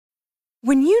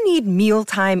When you need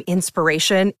mealtime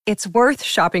inspiration, it's worth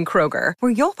shopping Kroger,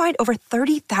 where you'll find over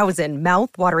 30,000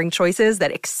 mouth-watering choices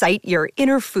that excite your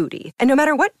inner foodie. And no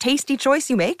matter what tasty choice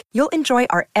you make, you'll enjoy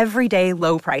our everyday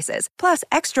low prices, plus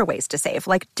extra ways to save,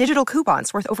 like digital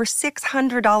coupons worth over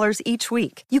 $600 each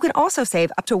week. You can also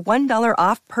save up to $1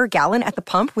 off per gallon at the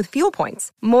pump with fuel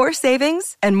points. More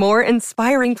savings and more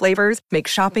inspiring flavors make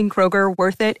shopping Kroger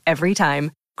worth it every time.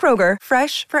 Kroger,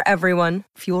 fresh for everyone.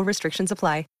 Fuel restrictions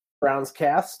apply.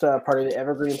 BrownsCast, part of the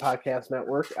Evergreen Podcast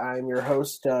Network. I'm your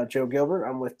host, Joe Gilbert.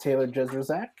 I'm with Taylor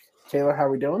Jezrezak. Taylor, how are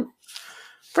we doing?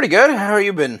 Pretty good. How are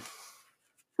you been?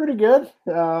 Pretty good.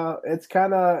 It's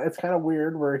kind of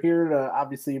weird. We're here to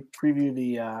obviously preview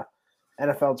the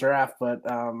NFL draft, but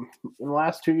in the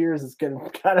last 2 years, it's getting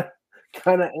kind of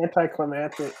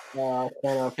anticlimactic, kind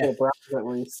of for the Browns at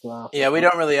least. Yeah, we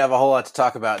don't really have a whole lot to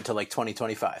talk about until like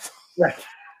 2025. Right.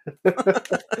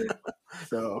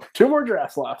 So 2 more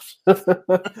drafts left. I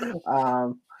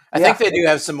think they do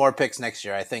have some more picks next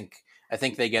year. I think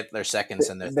they get their seconds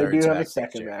and their thirds. They do have a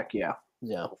second back, yeah.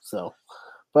 So,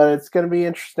 but it's going to be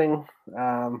interesting.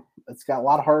 It's got a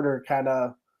lot harder to kind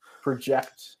of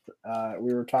project.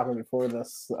 We were talking before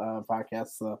this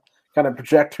podcast, kind of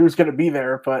project who's going to be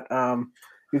there, but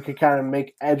you can kind of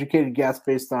make educated guess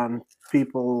based on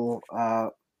people,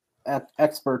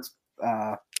 experts,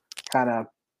 kind of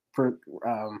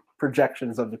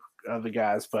projections of the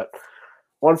guys. But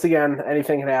once again,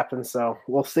 anything can happen, so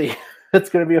we'll see. It's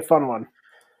going to be a fun one.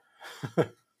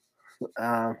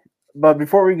 But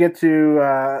before we get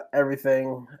to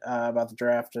everything about the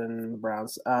draft and the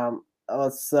Browns,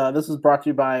 this is brought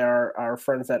to you by our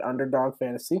friends at Underdog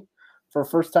Fantasy. For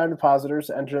first-time depositors,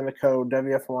 enter in the code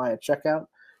WFNY at checkout,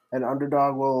 and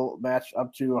Underdog will match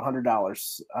up to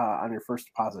 $100 on your first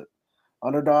deposit.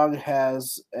 Underdog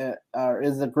is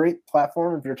a great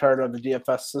platform if you're tired of the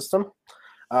DFS system.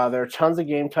 There are tons of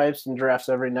game types and drafts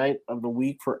every night of the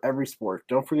week for every sport.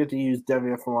 Don't forget to use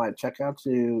WFNY at checkout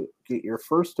to get your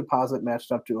first deposit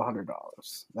matched up to $100.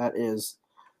 That is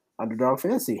Underdog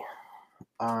Fantasy.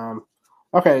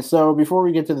 Okay, so before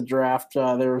we get to the draft,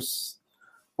 last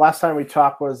time we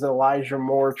talked was the Elijah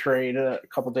Moore trade a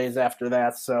couple days after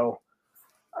that, so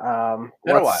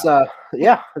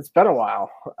it's been a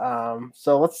while.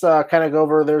 So let's kind of go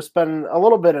over. There's been a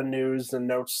little bit of news and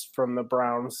notes from the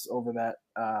Browns over that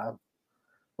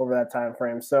time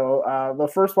frame. So the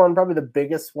first one, probably the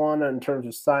biggest one in terms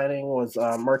of signing, was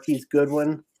Marquise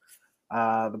Goodwin.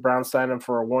 The Browns signed him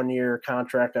for a 1-year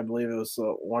contract. I believe it was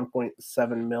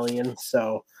 $1.7 million.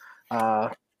 So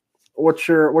what's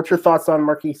your thoughts on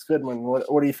Marquise Goodwin?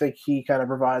 What do you think he kind of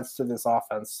provides to this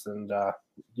offense, and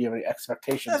do you have any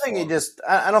expectations? I think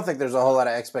I don't think there's a whole lot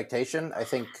of expectation. I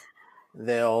think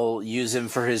they'll use him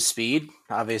for his speed,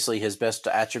 obviously his best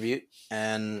attribute.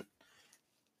 And,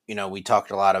 we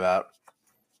talked a lot about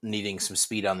needing some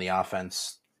speed on the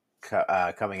offense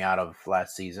coming out of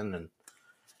last season, and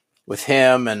with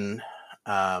him and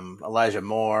Elijah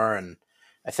Moore, and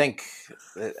I think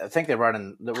they brought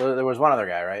in. There was one other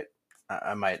guy, right?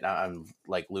 I'm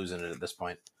like losing it at this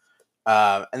point.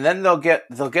 And then they'll get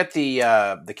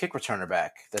the kick returner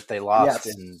back that they lost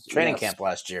in training camp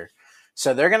last year.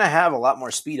 So they're going to have a lot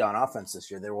more speed on offense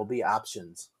this year. There will be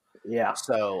options. Yeah.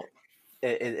 So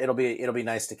it'll be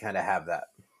nice to kind of have that.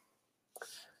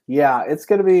 Yeah, it's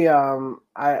going to be.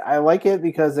 I like it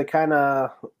because it kind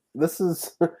of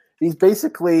he's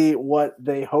basically what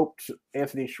they hoped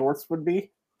Anthony Schwartz would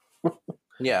be.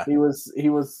 Yeah, he was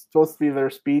supposed to be their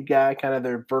speed guy, kind of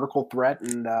their vertical threat,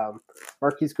 and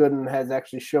Marquise Goodwin has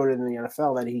actually showed in the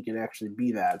NFL that he can actually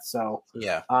be that. So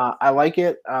yeah, I like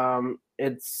it.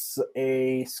 It's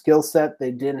a skill set they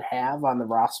didn't have on the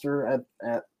roster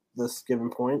at this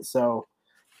given point. So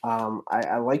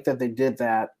I like that they did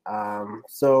that.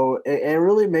 So it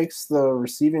really makes the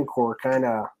receiving core kind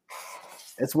of.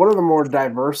 It's one of the more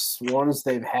diverse ones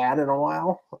they've had in a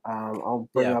while. I'll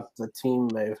bring up the team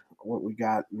what we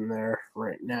got in there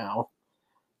right now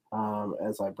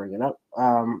as I bring it up.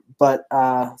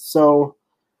 So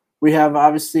we have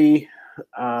obviously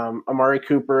Amari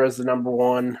Cooper as the number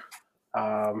 1,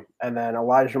 and then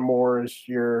Elijah Moore is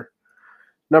your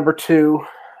number 2,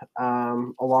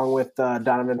 along with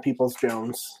Donovan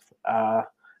Peoples-Jones.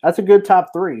 That's a good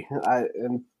top 3,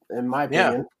 in my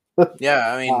opinion.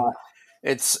 Yeah, I mean.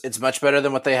 It's much better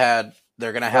than what they had.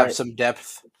 They're going to have some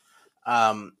depth.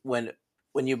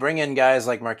 When you bring in guys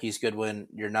like Marquise Goodwin,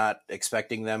 you're not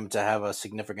expecting them to have a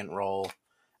significant role.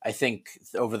 I think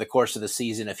over the course of the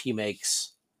season, if he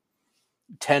makes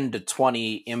 10 to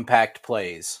 20 impact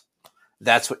plays,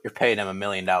 that's what you're paying him $1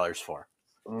 million for.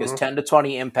 Because 10 to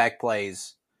 20 impact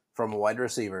plays from a wide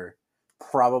receiver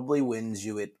probably wins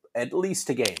you it at least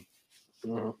a game.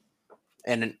 Mm-hmm.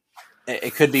 And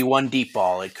it could be one deep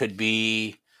ball. It could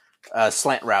be a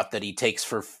slant route that he takes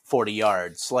for 40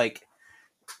 yards. Like,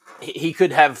 he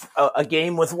could have a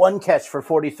game with one catch for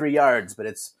 43 yards, but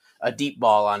it's a deep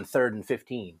ball on 3rd and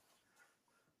 15.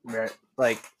 Right.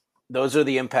 Like, those are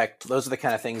the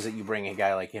kind of things that you bring a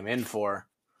guy like him in for.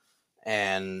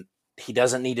 And he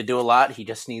doesn't need to do a lot. He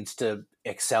just needs to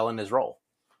excel in his role.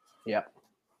 Yeah.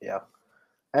 Yeah.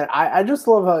 And I just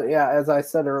love how, as I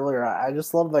said earlier, I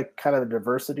just love like kind of the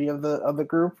diversity of the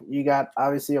group. You got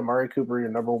obviously Amari Cooper, your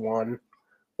number one,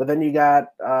 but then you got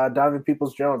Donovan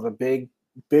Peoples-Jones, a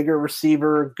bigger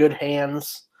receiver, good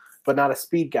hands, but not a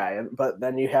speed guy. But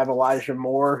then you have Elijah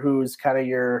Moore, who's kind of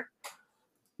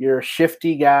your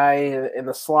shifty guy in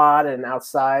the slot and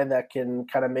outside that can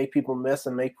kind of make people miss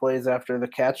and make plays after the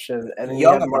catch. And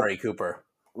young Amari Cooper,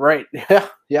 right?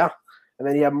 Yeah. And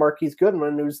then you have Marquise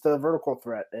Goodwin, who's the vertical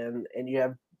threat, and you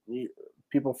have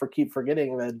people keep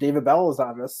forgetting that David Bell is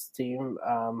on this team,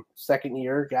 second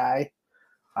year guy.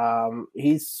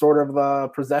 He's sort of the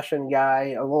possession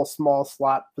guy, a little small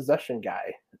slot possession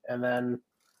guy, and then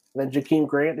Jakeem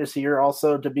Grant is here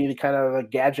also to be kind of a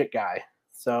gadget guy.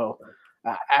 So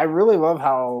I really love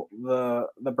how the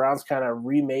Browns kind of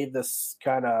remade this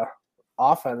kind of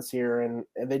offense here, and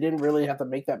they didn't really have to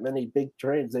make that many big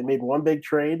trades. They made one big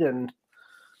trade and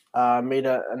made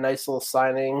a nice little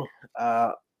signing,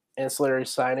 ancillary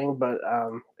signing, but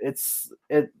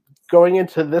it going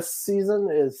into this season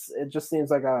it just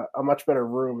seems like a much better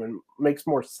room and makes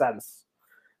more sense.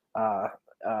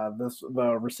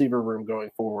 The receiver room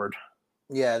going forward.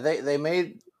 Yeah, they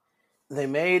made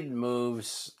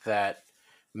moves that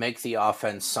make the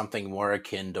offense something more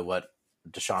akin to what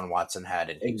Deshaun Watson had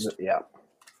in Houston. Yeah,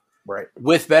 right.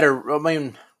 With better,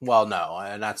 no,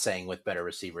 I'm not saying with better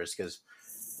receivers because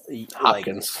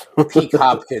Hopkins, Peak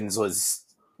Hopkins was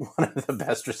one of the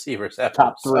best receivers ever.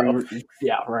 Top 3, so,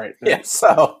 yeah, right. Yeah,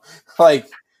 so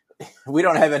we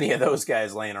don't have any of those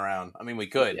guys laying around. I mean, we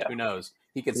could. Yeah. Who knows?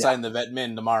 He could sign the vet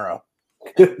min tomorrow,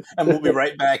 and we'll be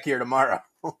right back here tomorrow.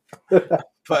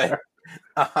 But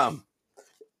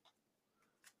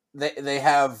they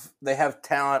have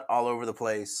talent all over the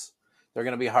place. They're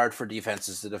going to be hard for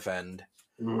defenses to defend.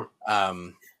 Mm-hmm.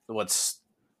 What's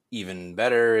even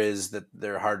better is that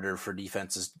they're harder for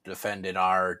defenses to defend in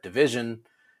our division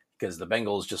because the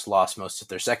Bengals just lost most of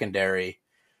their secondary.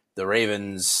 The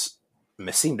Ravens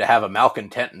seem to have a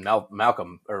malcontent in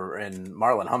Malcolm or in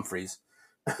Marlon Humphreys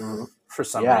for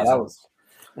some reason. Yeah, that was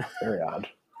very odd.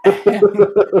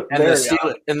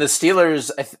 and the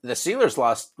Steelers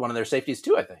lost one of their safeties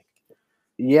too, I think.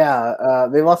 Yeah,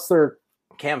 they lost their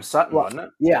Cam Sutton, wasn't it?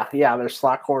 Yeah, their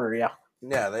slot corner.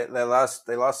 Yeah, they lost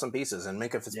some pieces, and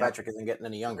Minkah Fitzpatrick isn't getting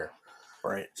any younger.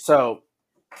 Right. So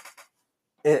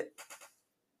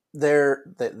they're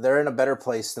in a better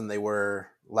place than they were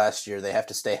last year. They have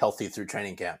to stay healthy through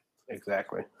training camp.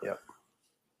 Exactly. Yep.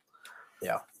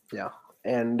 Yeah.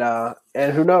 And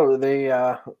who knows?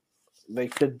 They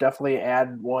could definitely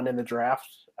add one in the draft.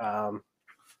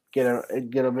 Get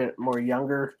a bit more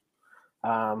younger.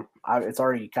 It's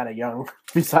already kind of young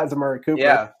besides Amari Cooper.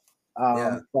 Yeah.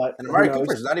 But Amari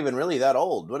Cooper's not even really that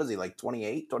old. What is he, like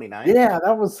 28, 29? Yeah,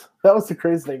 that was the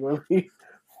crazy thing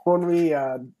when we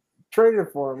traded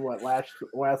for him last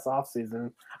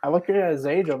offseason. I looked at his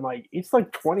age. I'm like, he's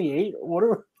like 28.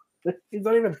 He's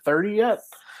not even 30 yet.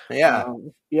 Yeah,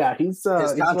 He's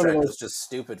his contract was just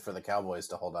stupid for the Cowboys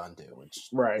to hold on to, which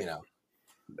No,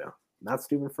 not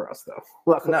stupid for us though.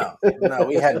 no,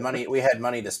 we had money. We had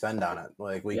money to spend on it.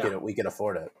 Like we could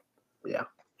afford it. Yeah.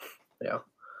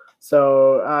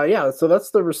 So so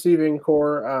that's the receiving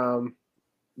core.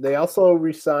 They also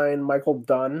re-signed Michael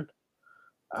Dunn.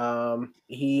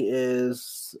 He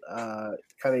is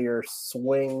kind of your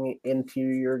swing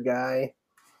interior guy,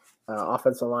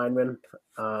 offensive lineman.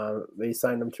 They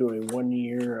signed him to a 1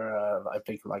 year, I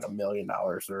think like $1 million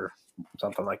or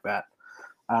something like that.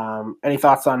 Any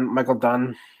thoughts on Michael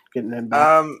Dunn getting him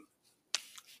back?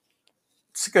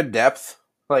 It's good depth.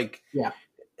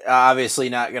 Obviously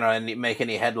not going to make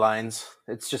any headlines.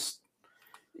 It's just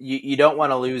you don't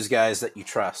want to lose guys that you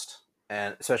trust,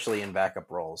 and especially in backup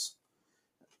roles.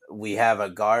 We have a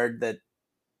guard that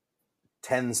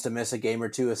tends to miss a game or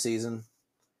two a season.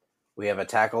 We have a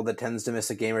tackle that tends to miss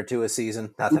a game or two a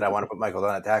season. Not that I want to put Michael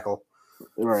Dunn at tackle.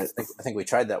 Right. I think we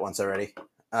tried that once already.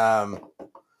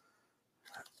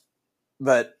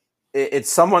 But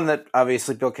it's someone that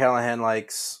obviously Bill Callahan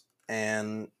likes,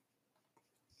 and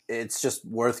it's just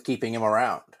worth keeping him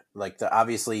around. I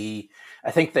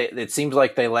think it seems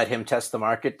like they let him test the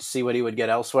market to see what he would get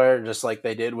elsewhere, just like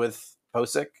they did with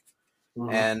Posick.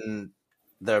 Mm-hmm. And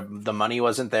the money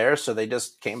wasn't there, so they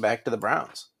just came back to the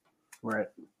Browns. Right.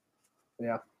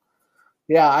 Yeah.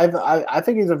 Yeah, I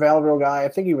think he's a valuable guy. I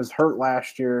think he was hurt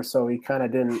last year, so he kind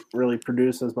of didn't really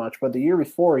produce as much. But the year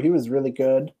before, he was really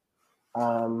good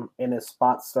in his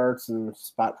spot starts and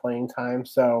spot playing time.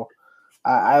 So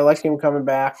I like him coming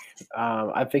back.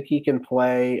 I think he can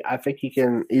play. I think he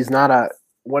can. He's not a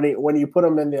when you put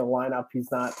him in the lineup,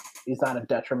 he's not a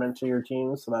detriment to your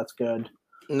team. So that's good.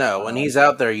 No, when he's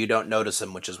out there, you don't notice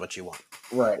him, which is what you want.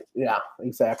 Right. Yeah.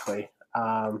 Exactly.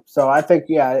 So I think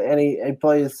and he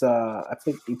plays. I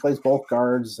think he plays both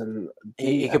guards and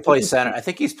he could play center. I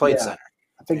think he's played center.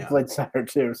 I think he played center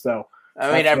too. So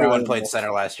I mean, everyone played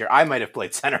center last year. I might have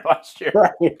played center last year.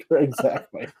 Right.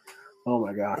 Exactly. Oh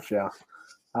my gosh. Yeah.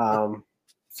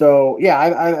 So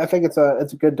yeah, I think it's a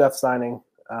good depth signing.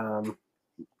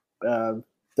 The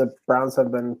Browns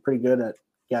have been pretty good at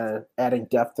adding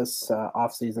depth this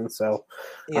offseason. So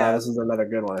this is another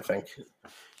good one, I think.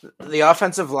 The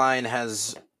offensive line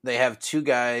they have two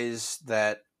guys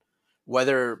that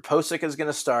whether Posick is going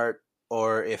to start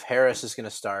or if Harris is going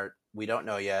to start, we don't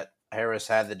know yet. Harris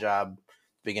had the job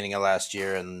beginning of last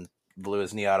year and blew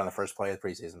his knee out on the first play of the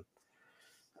preseason.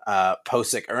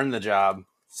 Posick earned the job,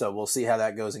 so we'll see how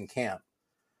that goes in camp.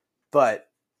 But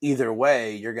either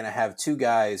way, you're going to have two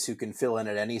guys who can fill in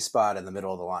at any spot in the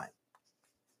middle of the line,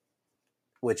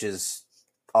 which is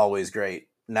always great.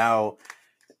 Now,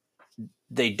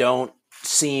 they don't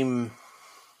seem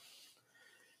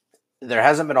 – there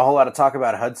hasn't been a whole lot of talk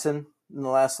about Hudson in the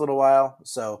last little while,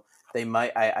 so they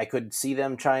might – I could see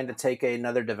them trying to take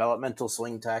another developmental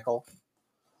swing tackle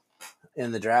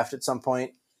in the draft at some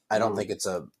point. I don't think it's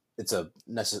a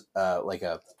like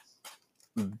a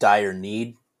dire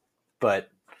need, but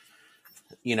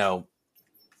you know,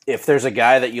 if there's a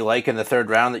guy that you like in the third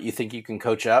round that you think you can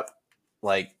coach up,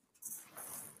 like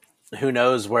who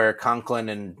knows where Conklin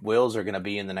and Wills are going to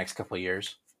be in the next couple of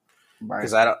years?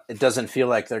 Because it doesn't feel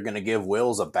like they're going to give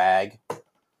Wills a bag,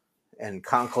 and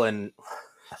Conklin,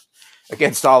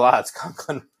 against all odds,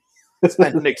 Conklin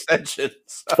signed an extension,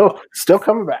 so still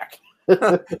coming back.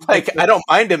 Like, I don't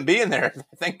mind him being there.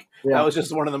 I think that was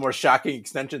just one of the more shocking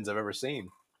extensions I've ever seen.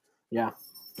 Yeah.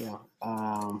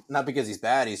 Not because he's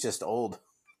bad, he's just old.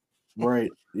 Right.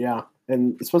 Yeah.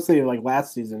 And especially like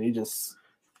last season, he just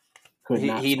could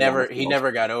not. He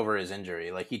never got over his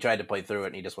injury. Like, he tried to play through it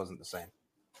and he just wasn't the same.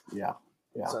 Yeah.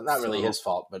 So not really his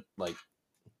fault, but like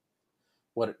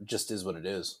what it just is what it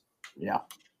is. Yeah,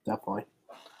 definitely.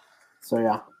 So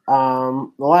yeah.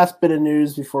 The last bit of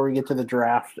news before we get to the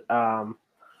draft,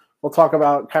 we'll talk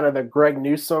about kind of the Greg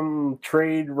Newsome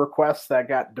trade request that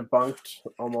got debunked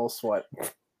almost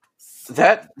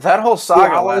that whole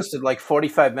saga lasted like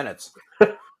 45 minutes.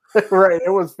 Right.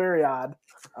 It was very odd.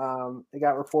 It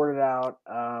got reported out,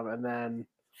 and then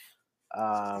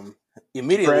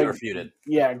immediately refuted.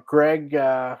 Yeah, Greg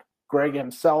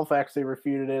himself actually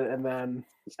refuted it, and then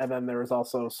there was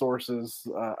also sources,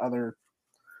 other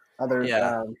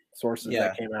sources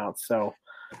that came out. So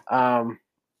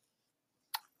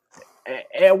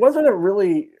it wasn't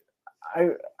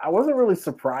I wasn't really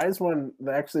surprised when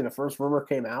the first rumor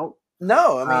came out.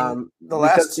 No, I mean the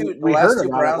last two Browns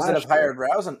that have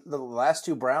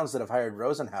hired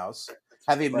Rosenhaus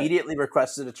have immediately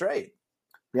requested a trade.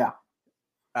 Yeah.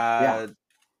 God,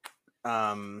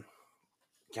 Njoku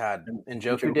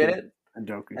did it,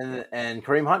 and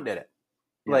Kareem Hunt did it.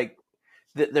 Yeah. Like,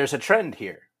 there's a trend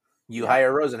here. You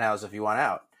hire Rosenhaus if you want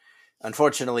out.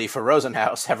 Unfortunately for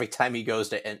Rosenhaus, every time he goes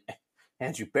to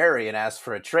Andrew Berry and asks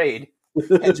for a trade,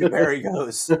 Andrew Berry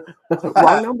goes,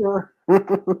 wrong number.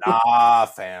 Nah,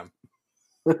 fam.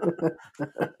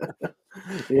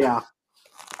 Yeah.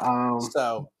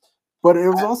 But it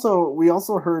was we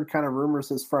also heard kind of rumors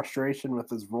his frustration with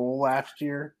his role last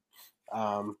year.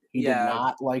 He did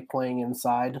not like playing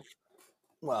inside.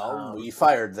 Well, we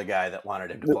fired the guy that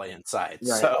wanted him to play inside.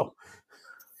 Right. So,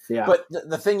 yeah. But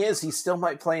the thing is, he still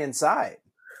might play inside.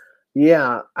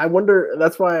 Yeah, I wonder.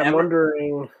 That's why I'm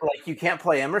wondering. Like, you can't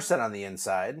play Emerson on the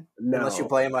inside unless you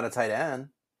play him on a tight end.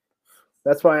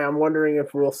 That's why I'm wondering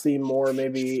if we'll see more,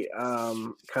 maybe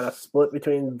kind of split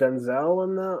between Denzel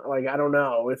and I don't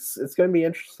know. It's going to be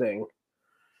interesting.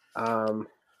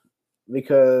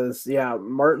 Because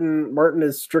Martin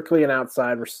is strictly an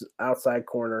outside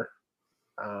corner.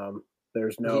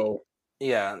 There's no.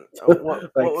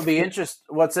 What would be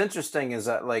what's interesting is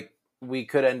that like we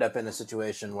could end up in a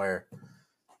situation where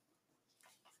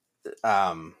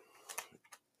a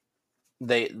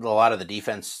lot of the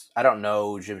defense, I don't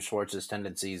know Jim Schwartz's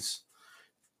tendencies.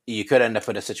 You could end up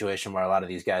in a situation where a lot of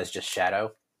these guys just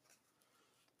shadow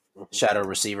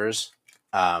receivers.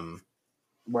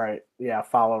 Right. Yeah.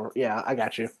 Follow. Yeah. I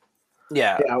got you.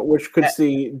 Yeah. Yeah. Which could E-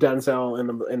 see Denzel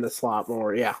in the slot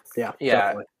more. Yeah. Yeah. Yeah.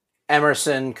 Definitely.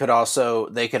 Emerson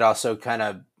they could also kind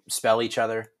of spell each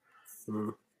other.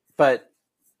 Mm. But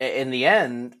in the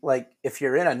end, like if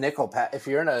you're in a nickel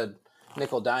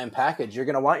dime package, you're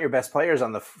going to want your best players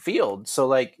on the field. So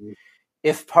like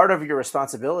if part of your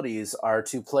responsibilities are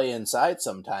to play inside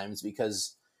sometimes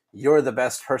because you're the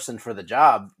best person for the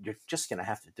job, you're just going to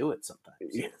have to do it sometimes.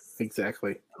 Yeah,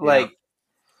 exactly. Like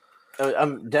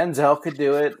Denzel could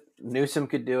do it. Newsom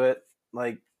could do it.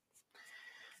 Like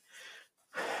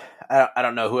I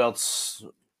don't know who else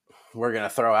we're going to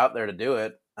throw out there to do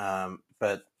it.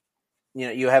 But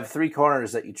you have three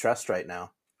corners that you trust right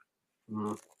now.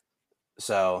 Mm.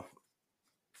 So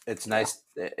it's nice.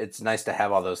 It's nice to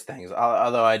have all those things.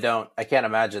 Although I can't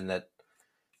imagine that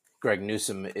Greg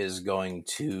Newsom is going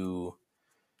to.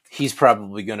 He's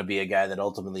probably going to be a guy that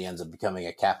ultimately ends up becoming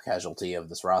a cap casualty of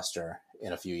this roster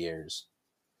in a few years.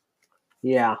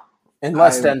 Yeah.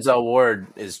 Unless Denzel Ward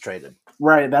is traded.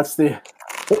 Right. It's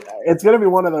going to be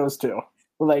one of those two.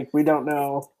 Like, we don't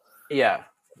know. Yeah.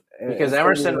 Because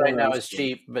Emerson right now is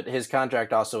cheap, but his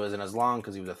contract also isn't as long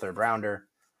because he was a third rounder.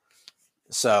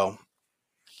 So,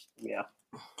 yeah.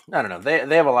 I don't know.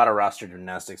 They have a lot of roster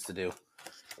gymnastics to do.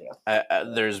 Yeah.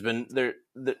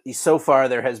 So far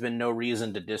there has been no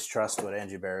reason to distrust what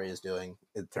Andrew Berry is doing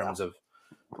in terms of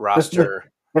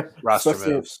roster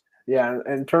moves. Yeah,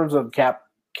 in terms of cap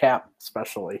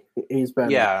especially, he's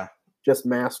been just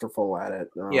masterful at it.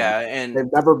 And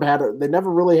they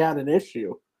never really had an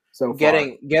issue. So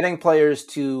getting players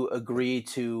to agree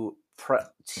to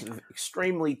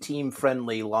extremely team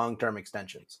friendly long term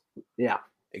extensions. Yeah.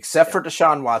 Except for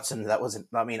Deshaun Watson, that wasn't.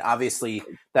 I mean, obviously,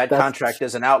 that contract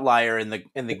is an outlier in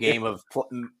the game of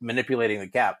manipulating the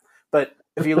cap. But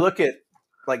if you look at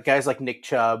like guys like Nick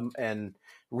Chubb and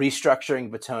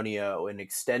restructuring Batonio and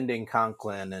extending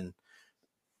Conklin and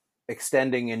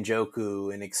extending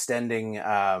Njoku and extending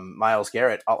Myles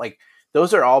Garrett, like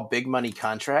those are all big money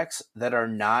contracts that are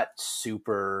not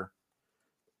super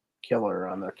killer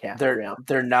on their cap.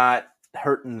 They're not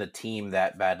hurting the team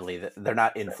that badly. They're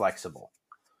not inflexible.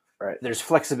 Right. There's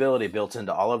flexibility built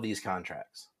into all of these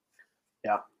contracts.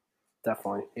 Yeah,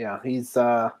 definitely. Yeah, he's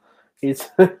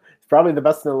probably the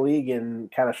best in the league in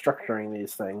kind of structuring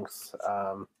these things.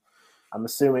 I'm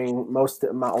assuming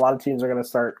a lot of teams are going to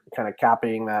start kind of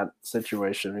copying that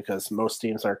situation because most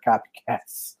teams are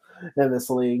copycats in this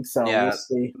league. So we'll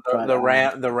see.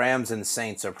 The Rams and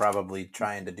Saints are probably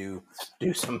trying to do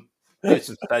some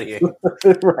studying.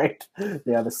 Right.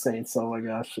 Yeah, the Saints. Oh my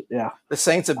gosh. Yeah. The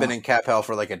Saints have been in cap hell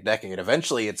for like a decade.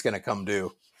 Eventually it's going to come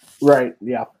due. Right.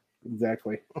 Yeah,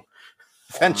 exactly.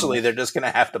 Eventually they're just going to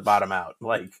have to bottom out.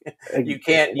 Like you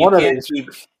can't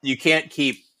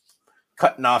keep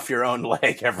cutting off your own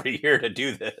leg every year to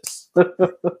do this.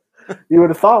 You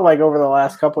would have thought like over the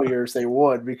last couple of years they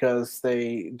would because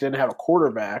they didn't have a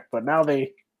quarterback, but now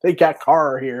they got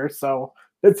Carr here, so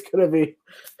it's gonna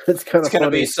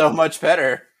be so much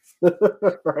better.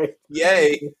 Right.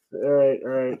 Yay.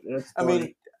 Right. I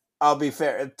mean,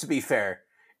 to be fair,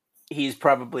 he's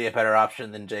probably a better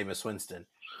option than Jameis Winston.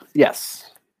 Yes.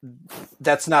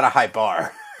 That's not a high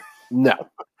bar. No.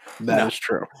 That is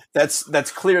true.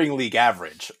 That's clearing league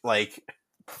average. Like,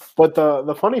 but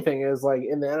the funny thing is, like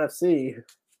in the NFC,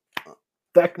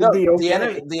 that could be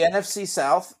okay. The NFC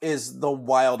South is the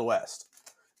Wild West.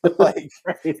 Like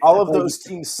right. All of those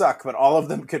teams suck, but all of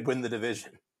them could win the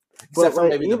division, except for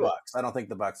maybe the Bucs. I don't think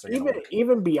the Bucs are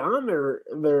even beyond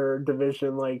their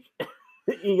division. Like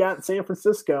you got San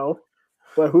Francisco,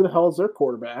 but who the hell is their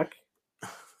quarterback?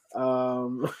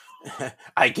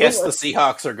 I guess the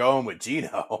Seahawks are going with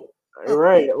Geno.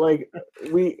 Right, like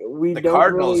we the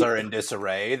Cardinals are in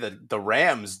disarray. The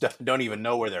Rams don't even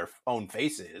know where their own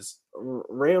face is.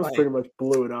 Rams pretty much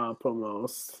blew it up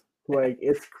almost. Like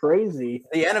it's crazy.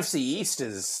 The NFC East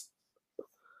is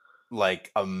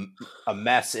like a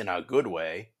mess in a good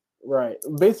way. Right.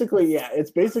 Basically, yeah.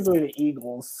 It's basically the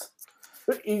Eagles.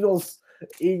 Eagles,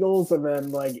 and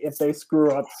then like if they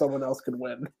screw up, someone else could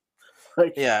win.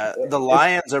 Like, yeah, the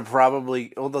Lions are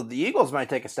probably. Although the Eagles might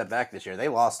take a step back this year, they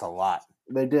lost a lot.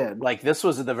 They did. Like this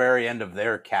was at the very end of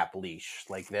their cap leash.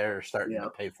 Like they're starting to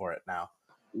pay for it now.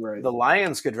 Right. The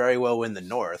Lions could very well win the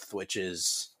North, which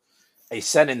is a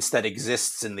sentence that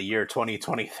exists in the year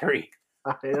 2023.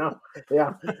 Yeah.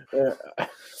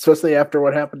 Especially after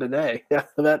what happened today. Yeah,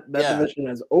 that division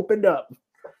has opened up.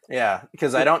 Yeah,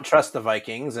 because I don't trust the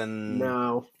Vikings, and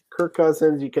no, Kirk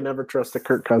Cousins. You can never trust the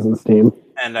Kirk Cousins team.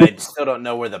 And I still don't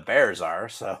know where the Bears are.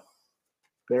 So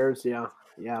Bears, yeah.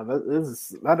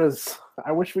 That is.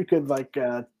 I wish we could like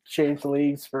change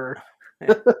leagues for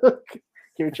Yeah.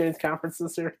 Can we change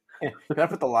conferences here? Yeah. You gotta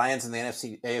put the Lions in the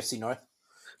AFC North.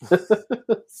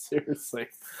 Seriously.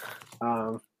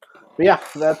 But yeah,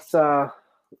 that's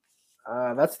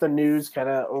the news kind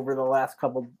of over the last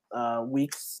couple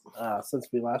weeks since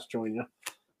we last joined you.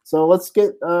 So let's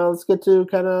get to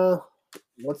kind of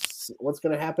what's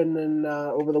going to happen in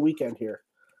over the weekend here.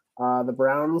 The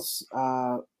Browns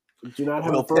do not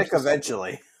have We'll a first pick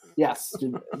eventually. Yes,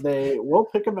 they will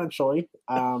pick eventually.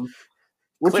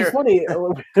 Which Clear. is funny.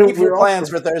 Keep your plans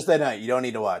for Thursday night. You don't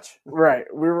need to watch. Right.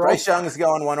 Bryce Young's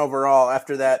going 1 overall.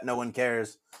 After that, no one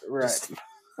cares. Right.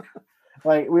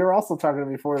 Like we were also talking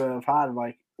before the pod,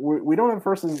 like we don't have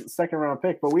first and second round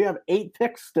pick, but we have 8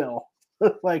 picks still.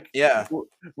 Like yeah,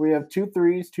 we have 2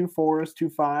 3s, 2 4s, 2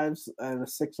 5s, and a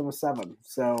 6 and a 7.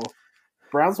 So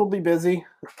Browns will be busy.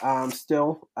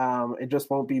 Still, it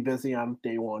just won't be busy on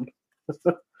day 1.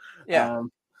 Yeah.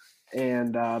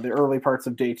 And the early parts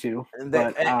of day 2.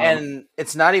 And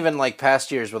it's not even like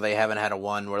past years where they haven't had a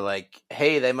 1 where like,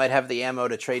 hey, they might have the ammo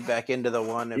to trade back into the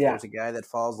 1 if there's a guy that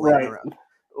falls late in the round.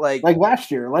 Like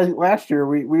last year. Last year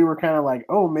we were kind of like,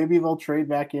 oh, maybe they'll trade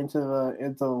back into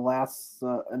the last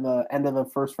in the end of the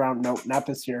first round. Nope, not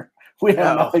this year. We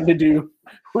have nothing to do.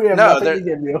 We have nothing to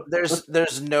give you.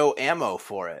 There's no ammo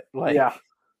for it. Like, yeah,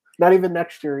 not even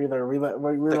next year either. We the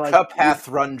like, cup hath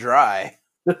run dry.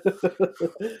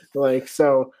 Like,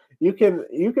 so you can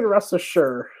rest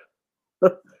assured.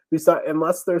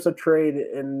 Unless there's a trade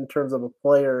in terms of a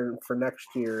player for next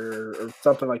year or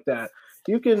something like that,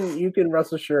 you can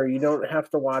rest assured you don't have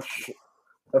to watch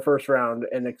the first round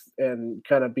and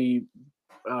kind of be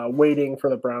waiting for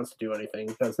the Browns to do anything,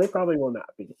 because they probably will not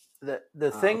be.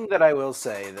 The thing that I will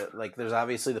say that, like, there's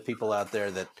obviously the people out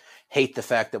there that hate the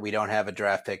fact that we don't have a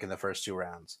draft pick in the first 2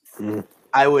 rounds. Mm-hmm.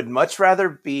 I would much rather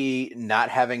be not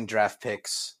having draft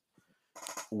picks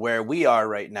where we are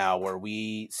right now, where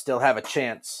we still have a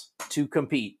chance to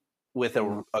compete with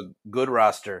a good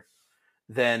roster,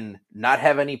 than not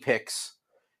have any picks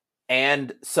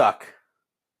and suck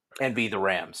and be the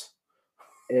Rams.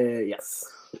 Yes.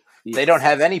 They don't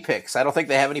have any picks. I don't think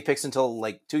they have any picks until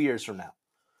like 2 years from now.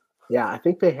 Yeah, I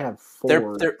think they have 4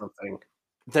 or something.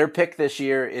 Their pick this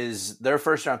year their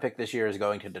first round pick this year is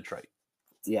going to Detroit.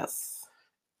 Yes.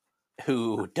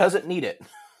 Who doesn't need it.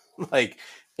 Like,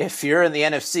 if you're in the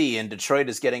NFC and Detroit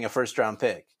is getting a first round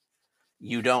pick,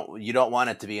 you don't want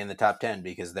it to be in the top 10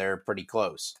 because they're pretty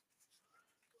close.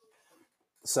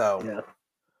 So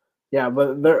yeah,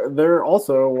 but they're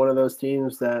also one of those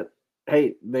teams that,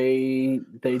 hey, they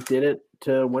did it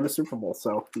to win a Super Bowl,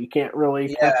 so you can't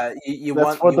really. Yeah, you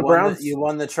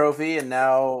won the trophy, and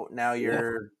now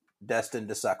you're destined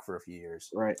to suck for a few years.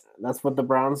 Right, that's what the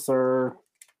Browns are.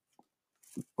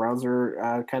 Browns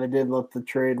are kind of did with the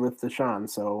trade with Deshaun,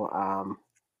 so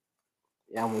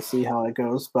yeah, we'll see how it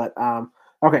goes. But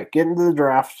okay, get into the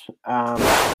draft.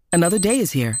 Another day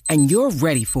is here, and you're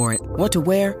ready for it. What to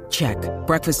wear? Check.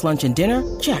 Breakfast, lunch, and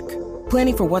dinner? Check.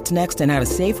 Planning for what's next and how to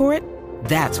save for it?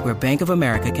 That's where Bank of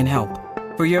America can help.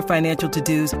 For your financial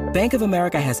to-dos, Bank of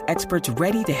America has experts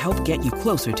ready to help get you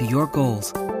closer to your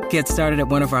goals. Get started at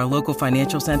one of our local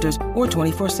financial centers or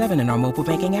 24/7 in our mobile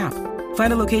banking app.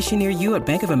 Find a location near you at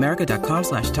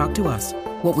bankofamerica.com/talktous.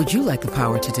 What would you like the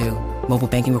power to do? Mobile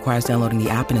banking requires downloading the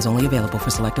app and is only available for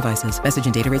select devices. Message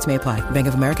and data rates may apply. Bank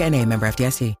of America NA, member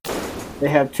FDIC. They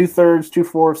have 2 3rds, 2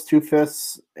 4ths, 2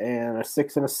 5ths, and a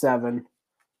 6 and a 7.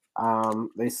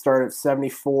 They start at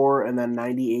 74 and then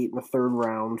 98 in the 3rd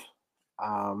round.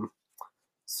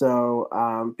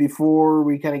 So before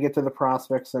we kind of get to the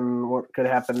prospects and what could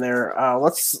happen there,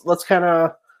 let's kind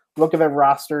of look at the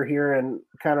roster here and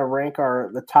kind of rank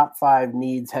the top 5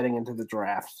 needs heading into the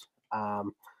draft.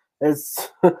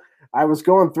 I was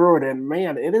going through it, and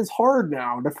man, it is hard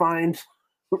now to find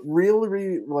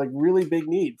really big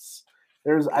needs.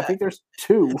 I think there's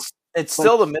 2. It's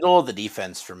still the middle of the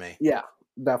defense for me. Yeah,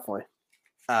 definitely.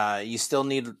 You still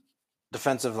need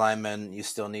defensive linemen. You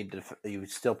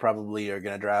still probably are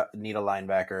going to need a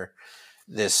linebacker.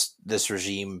 This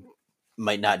regime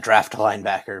might not draft a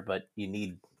linebacker, but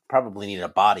you probably need a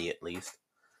body at least.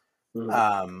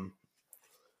 Mm-hmm.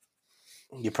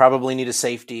 You probably need a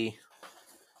safety.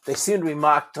 They seem to be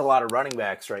mocked a lot of running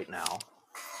backs right now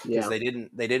because they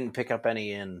didn't pick up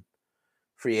any in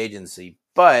free agency,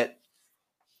 but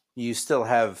you still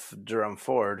have Jerome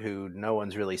Ford, who no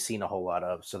one's really seen a whole lot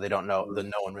of, so they don't know.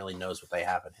 No one really knows what they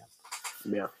have in him.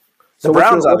 Yeah, the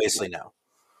Browns obviously know.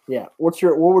 Yeah, what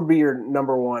would be your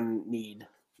number 1 need?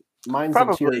 Mine's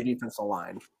interior defensive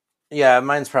line. Yeah,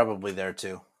 mine's probably there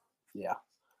too. Yeah,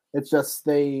 it's just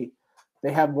they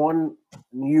they have one,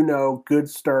 good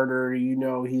starter.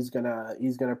 He's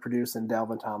gonna produce in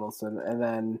Dalvin Tomlinson, and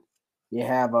then you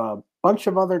have a bunch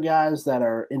of other guys that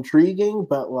are intriguing,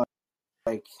 but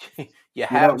like you don't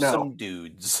have know. some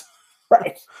dudes,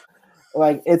 right?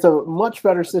 Like it's a much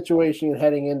better situation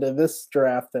heading into this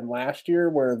draft than last year,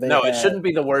 where it shouldn't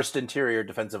be the worst interior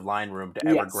defensive line room to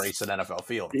ever grace an NFL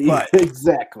field. But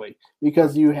exactly,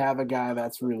 because you have a guy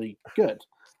that's really good,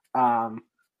 and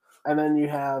then you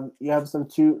have some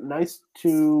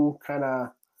two kind of,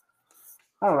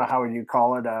 I don't know how would you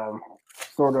call it,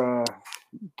 sort of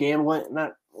gambling,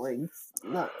 not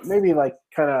maybe like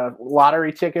kind of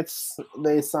lottery tickets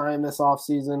they signed this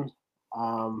offseason.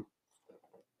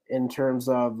 In terms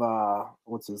of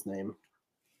what's his name?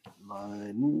 I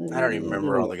don't even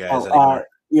remember all the guys anymore.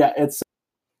 It's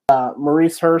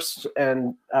Maurice Hurst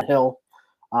and Hill.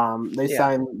 They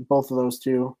signed both of those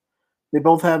two. They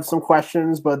both have some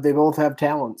questions, but they both have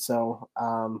talent. So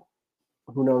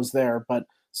who knows there? But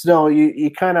still, you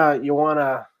want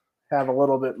to have a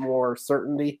little bit more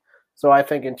certainty. So I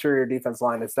think interior defense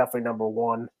line is definitely number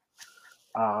one.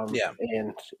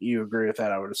 And you agree with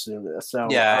that, I would assume. So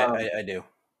I do.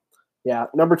 Yeah,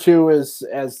 number two is,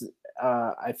 as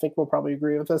I think we'll probably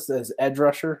agree with this, is edge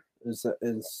rusher. Is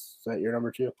that your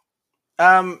number two?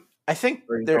 I think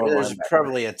there's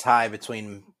probably a tie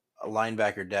between a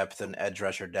linebacker depth and edge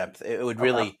rusher depth. It would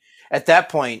really, at that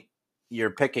point, you're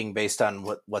picking based on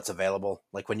what's available.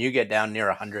 Like when you get down near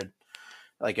 100,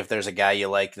 like if there's a guy you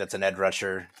like that's an edge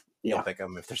rusher, you'll pick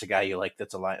him. If there's a guy you like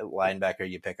that's a linebacker,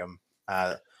 you pick him.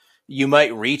 You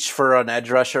might reach for an edge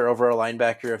rusher over a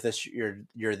linebacker if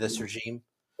you're this regime,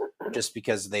 just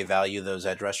because they value those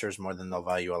edge rushers more than they'll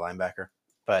value a linebacker.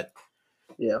 But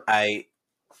I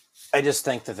just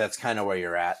think that's kind of where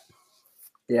you're at.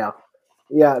 Yeah.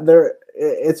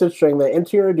 It's interesting. The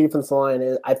interior defense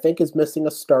line, I think, is missing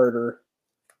a starter,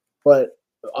 but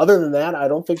other than that, I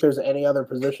don't think there's any other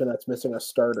position that's missing a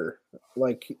starter.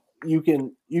 Like you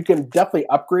can definitely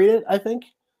upgrade it, I think,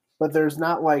 but there's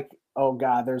not like, oh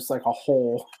God, there's like a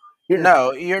hole.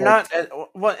 No, you're not.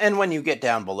 Well, and when you get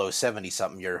down below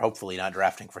 70-something, you're hopefully not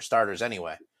drafting for starters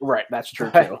anyway. Right, that's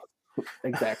true too.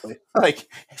 Exactly. Like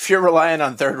if you're relying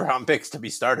on third-round picks to be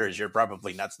starters, you're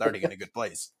probably not starting in a good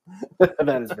place.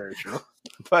 That is very true.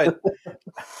 But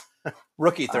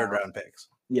rookie third-round picks.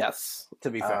 Yes, to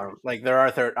be fair, like there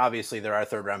are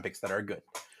third-round picks that are good.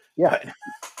 Yeah, but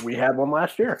we had one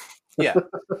last year. Yeah,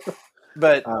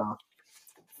 but.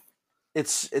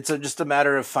 It's just a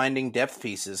matter of finding depth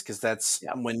pieces, because that's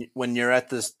when you're at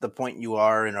the point you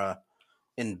are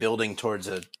in building towards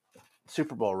a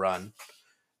Super Bowl run,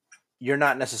 you're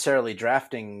not necessarily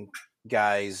drafting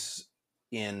guys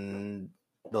in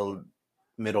the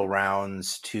middle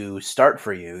rounds to start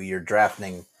for you. You're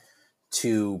drafting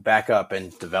to back up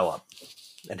and develop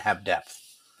and have depth.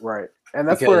 Right, and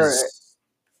that's where.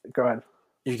 Go ahead.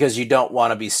 Because you don't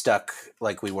want to be stuck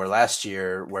like we were last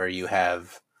year, where you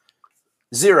have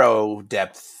zero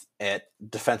depth at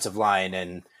defensive line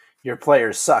and your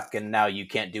players suck and now you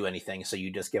can't do anything, so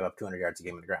you just give up 200 yards a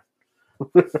game on the ground.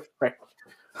 Right.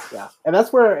 Yeah. And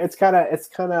that's where it's kind of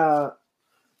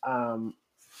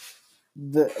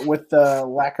with the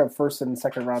lack of first and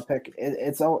second round pick,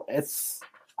 it's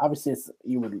obviously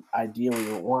you would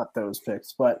ideally want those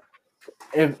picks, but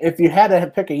if you had to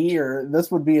pick a year,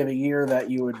 this would be the year that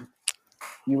you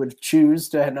would choose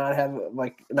to not have,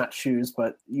 like, not choose,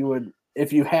 but you would,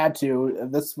 if you had to,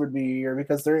 this would be a year,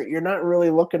 because you're not really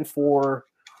looking for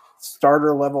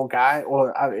starter level guy.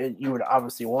 Well, you would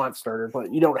obviously want starter,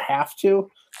 but you don't have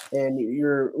to, and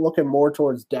you're looking more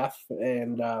towards depth.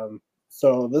 And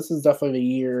so this is definitely the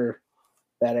year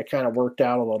that it kind of worked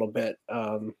out a little bit.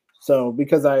 So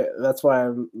because that's why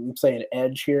I'm saying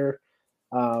edge here.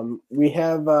 We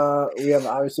have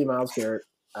obviously Myles Garrett,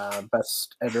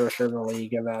 best edge rusher in the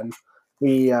league, and then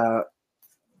we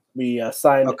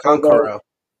signed Okonkoro.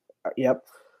 Yep.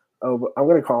 Obo. I'm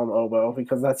going to call him Obo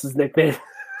because that's his nickname.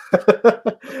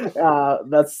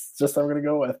 That's just what I'm going to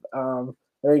go with. Then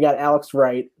we got Alex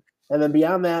Wright, and then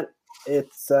beyond that,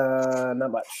 it's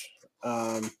not much.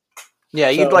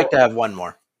 You'd like to have one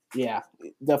more. Yeah,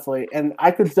 definitely. And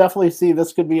I could definitely see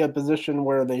this could be a position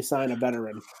where they sign a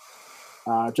veteran,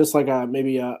 just like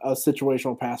maybe a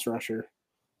situational pass rusher.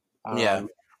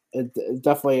 It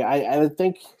definitely. I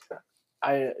think.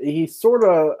 He sort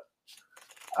of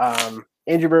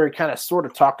Andrew Berry kind of sort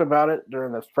of talked about it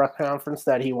during the press conference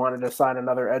that he wanted to sign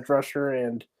another edge rusher,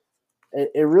 and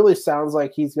it really sounds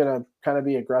like he's going to kind of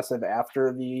be aggressive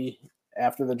after the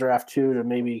draft too, to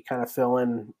maybe kind of fill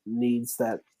in needs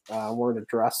that weren't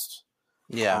addressed.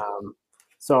 Yeah.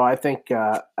 So I think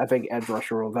edge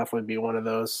rusher will definitely be one of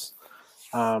those.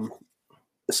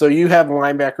 So you have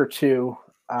linebacker 2.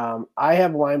 I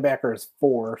have linebacker as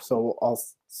 4, so I'll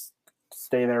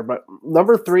stay there. But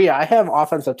number 3, I have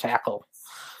offensive tackle.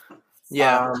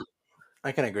 Yeah,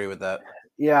 I can agree with that.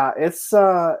 Yeah, it's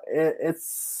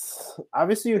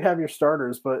obviously you have your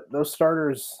starters, but those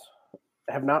starters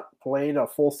have not played a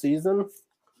full season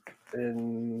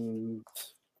in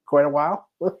quite a while.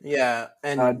 Yeah,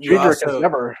 and Jedrick has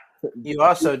never. you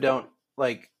also don't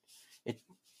like it.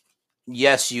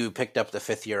 Yes, you picked up the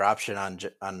 5th-year option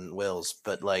on Wills,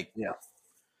 but like, Yeah,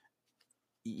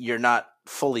 you're not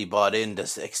fully bought into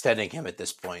extending him at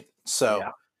this point. So,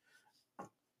 yeah,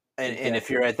 and if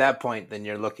you're at that point, then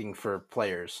you're looking for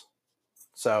players.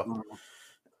 So,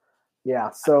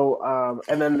 yeah. So,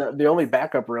 and then the only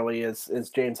backup really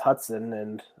is James Hudson,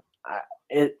 and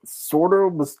it sort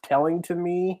of was telling to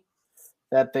me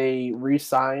that they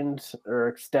re-signed or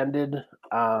extended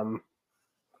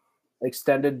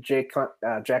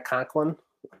Jack Conklin,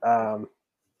 kind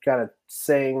of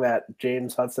saying that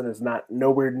James Hudson is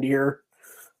nowhere near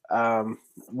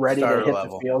ready Starter to hit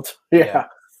level. the field. Yeah.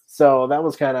 So that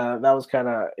was kind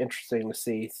of interesting to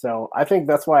see. So I think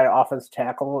that's why offense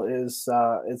tackle is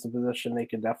a position they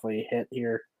can definitely hit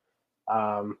here.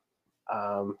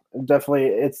 Definitely,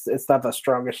 it's not the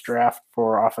strongest draft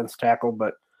for offense tackle,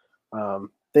 but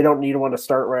they don't need one to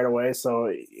start right away. So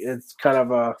it's kind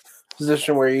of a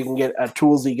position where you can get a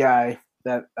toolsy guy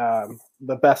that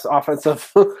the best offensive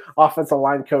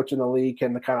line coach in the league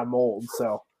can kind of mold.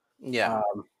 So yeah.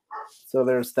 So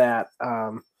there's that.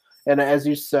 And as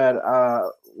you said,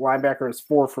 linebacker is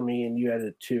 4 for me, and you had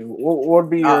it 2. What would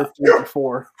be your 3 and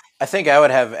 4? I think I would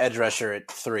have edge rusher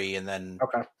at 3, and then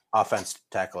offense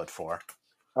tackle at 4.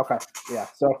 Okay, yeah.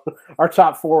 So our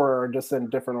top 4 are just in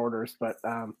different orders, but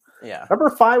yeah.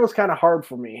 Number 5 was kind of hard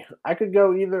for me. I could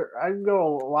go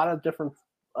a lot of different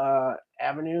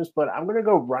avenues, but I'm gonna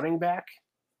go running back.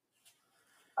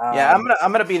 Yeah,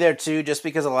 I'm gonna be there too, just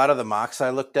because a lot of the mocks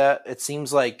I looked at, it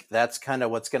seems like that's kind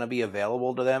of what's gonna be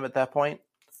available to them at that point.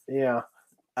 Yeah,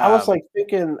 I was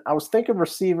thinking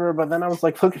receiver, but then I was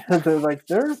like looking at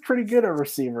they're pretty good at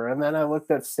receiver, and then I looked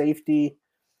at safety,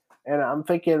 and I'm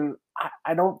thinking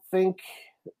I don't think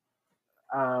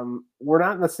we're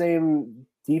not in the same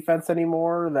defense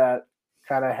anymore that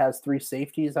kind of has 3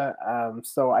 safeties.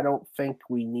 So I don't think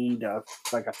we need a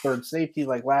third safety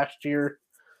like last year.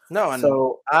 No, and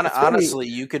so honestly,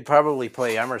 you could probably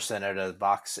play Emerson as a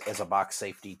box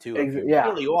safety too if you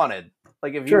really wanted.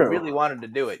 Like if you really wanted to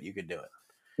do it, you could do it.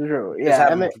 True. Just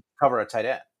have him cover a tight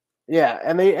end. Yeah,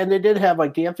 and they did have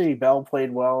D'Anthony Bell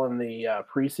played well in the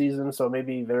preseason, so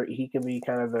maybe he can be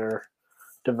kind of their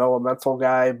developmental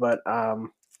guy. But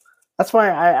that's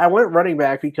why I went running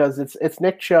back, because it's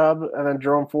Nick Chubb and then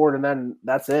Jerome Ford, and then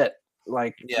that's it.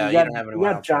 You don't have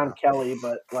anyone else. John Kelly,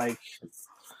 but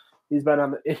he's been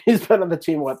on the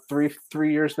team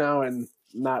three years now and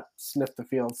not sniffed the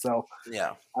field. So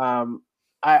yeah,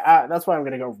 I that's why I'm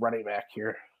going to go running back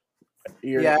here.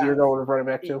 You're going with running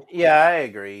back too? Yeah, I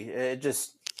agree. It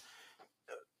just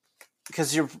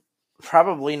because you're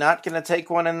probably not going to take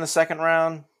one in the second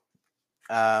round.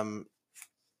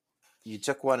 You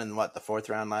took one in the 4th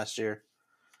round last year,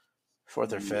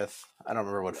 4th or 5th. I don't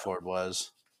remember what Ford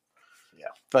was. Yeah,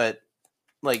 but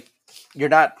you're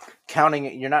not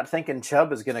thinking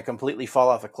Chubb is going to completely fall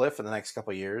off a cliff in the next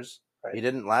couple of years. Right. He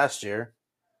didn't last year.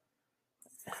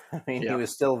 I mean, he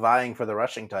was still vying for the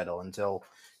rushing title until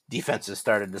defenses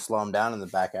started to slow him down in the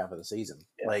back half of the season.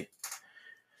 Yeah.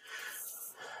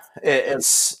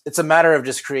 It's a matter of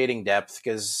just creating depth,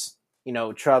 because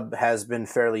Chubb has been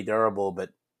fairly durable, but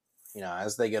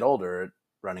as they get older,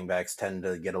 running backs tend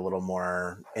to get a little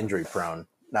more injury prone.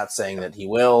 Not saying that he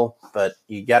will, but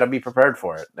you got to be prepared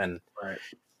for it, and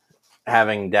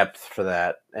having depth for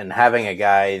that, and having a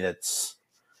guy that's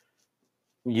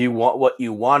what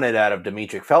you wanted out of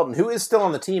Demetric Felton, who is still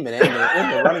on the team and in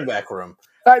the running back room.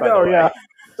 I know, yeah.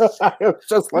 I was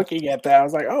just looking at that. I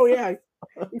was like, oh yeah,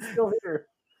 he's still here.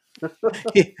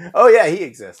 He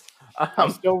exists. I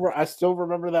still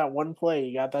remember that one play.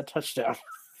 He got that touchdown.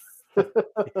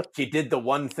 He did the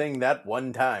one thing that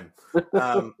one time.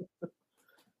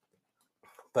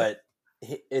 But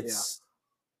it's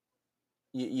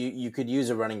you could use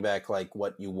a running back like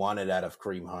what you wanted out of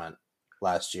Kareem Hunt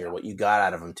last year, what you got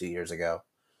out of him 2 years ago.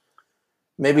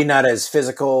 Maybe not as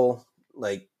physical,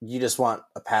 you just want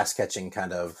a pass catching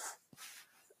kind of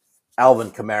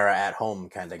Alvin Kamara at home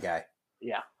kind of guy.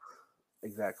 Yeah,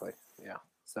 exactly. Yeah.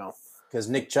 So because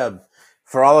Nick Chubb,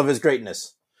 for all of his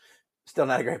greatness, still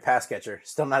not a great pass catcher,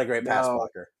 still not a great pass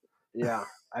blocker. Yeah.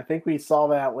 I think we saw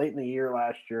that late in the year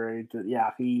last year.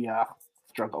 He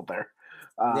struggled there.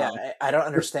 I don't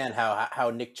understand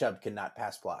how Nick Chubb cannot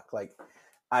pass block. Like,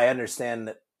 I understand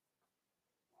that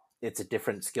it's a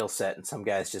different skill set and some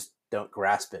guys just don't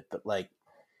grasp it, but like,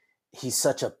 he's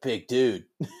such a big dude.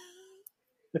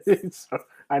 So,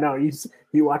 I know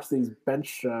you watch these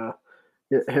him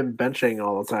benching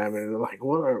all the time, and you're like,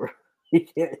 what? He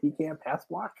can't pass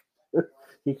block.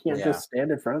 He can't just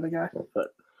stand in front of the guy.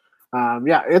 But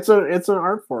it's an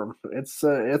art form.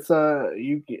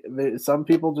 Some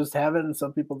people just have it and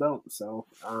some people don't. So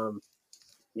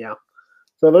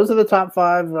So those are the top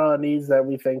 5 needs that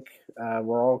we think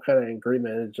we're all kind of in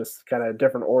agreement. It's just kind of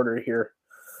different order here.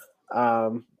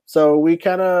 So we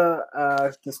kind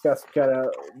of discussed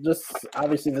just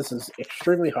obviously this is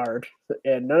extremely hard,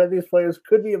 and none of these players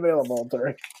could be available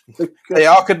during. They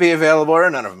all could be available, or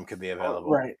none of them could be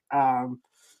available. Right.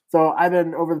 So I've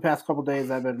been over the past couple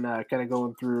days. I've been kind of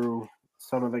going through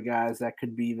some of the guys that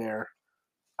could be there.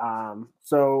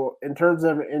 So in terms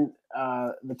of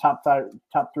the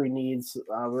top 3 needs,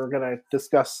 we're going to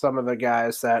discuss some of the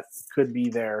guys that could be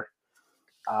there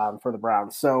for the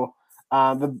Browns. So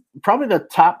probably the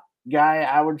top guy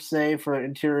I would say for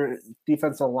interior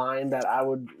defensive line that I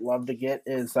would love to get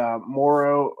is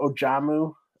Moro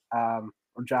Ojamo.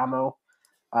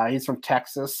 He's from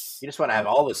Texas. You just want to have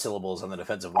all the syllables on the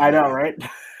defensive line. I know, right?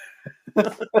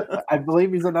 I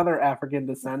believe he's another African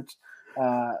descent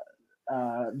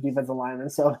defensive lineman,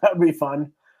 so that would be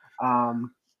fun.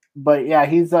 But yeah,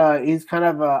 he's kind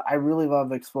of I really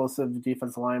love explosive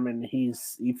defensive lineman. He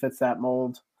fits that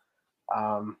mold.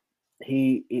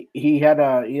 He has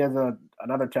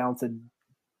another talented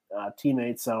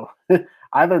teammate, so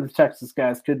either of the Texas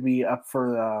guys could be up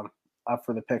for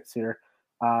the picks here.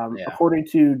 According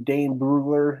to Dane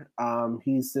Brugler,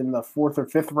 he's in the 4th or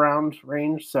 5th round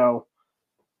range, so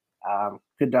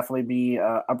could definitely be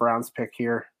a Browns pick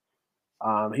here.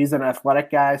 He's an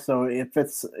athletic guy, so it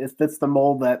fits the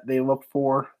mold that they look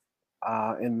for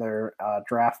in their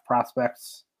draft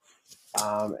prospects.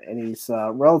 And he's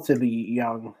relatively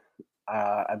young,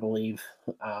 I believe,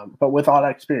 but with all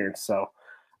that experience. So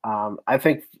I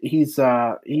think he's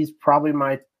probably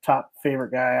my top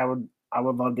favorite guy. I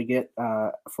would love to get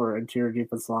for interior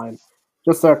defense line.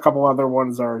 Just a couple other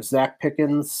ones are Zach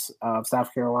Pickens of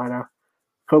South Carolina,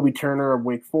 Kobe Turner of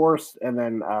Wake Forest, and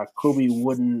then Kobe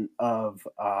Wooden of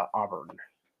Auburn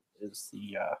is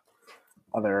the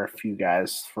other few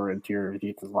guys for interior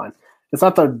defensive line. It's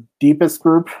not the deepest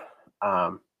group.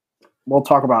 We'll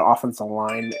talk about offensive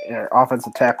line or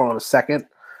offensive tackle in a second.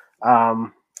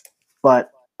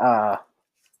 But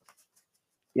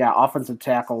offensive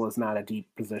tackle is not a deep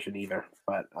position either.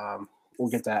 But we'll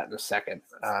get to that in a second.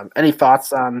 Any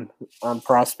thoughts on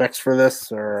prospects for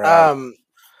this? Or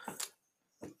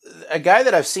a guy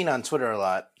that I've seen on Twitter a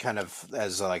lot, kind of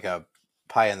as like a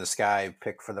pie in the sky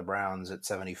pick for the Browns at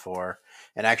 74,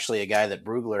 and actually a guy that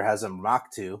Brugler has him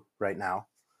mocked to right now.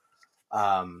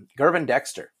 Gervin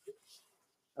Dexter.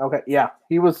 Okay, yeah,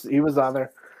 he was on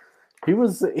there. He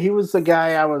was the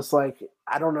guy I was like,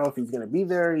 I don't know if he's going to be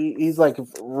there. He's like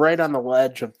right on the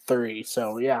ledge of 3.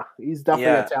 So yeah, he's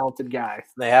definitely a talented guy.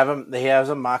 They have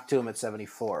him mocked to him at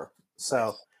 74.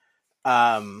 So,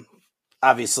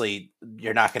 obviously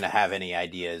you're not going to have any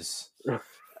ideas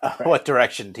what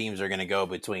direction teams are going to go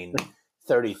between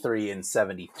 33 and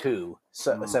 72.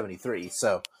 So 73.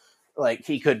 So like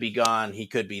he could be gone. He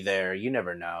could be there. You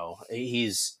never know.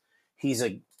 He's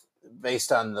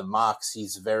based on the mocks,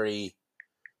 he's very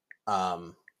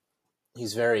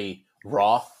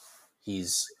raw.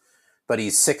 But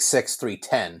he's 6'6",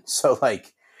 310. So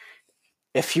like,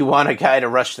 if you want a guy to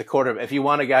rush the quarterback, if you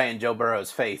want a guy in Joe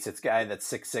Burrow's face, it's a guy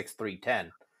that's 6'6", 310.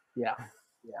 Yeah.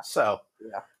 So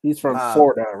he's from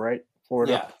Florida, right?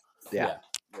 Florida. Yeah.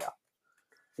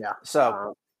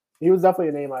 So he was definitely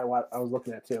a name I was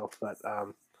looking at too. But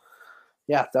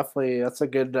definitely that's a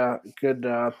good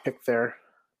pick there.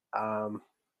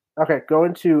 Okay,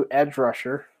 going to edge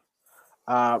rusher.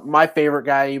 My favorite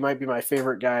guy, he might be my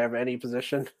favorite guy of any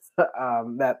position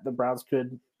that the Browns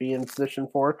could be in position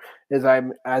for, is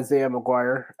Isaiah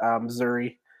McGuire,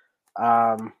 Missouri.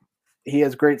 He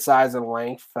has great size and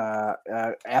length,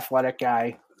 athletic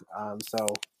guy, so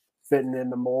fitting in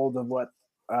the mold of what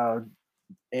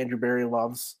Andrew Berry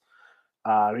loves.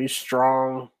 He's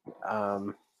strong.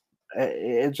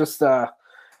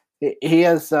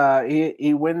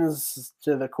 He wins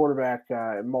to the quarterback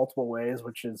in multiple ways,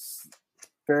 which is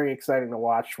very exciting to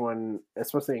watch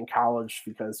especially in college,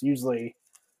 because usually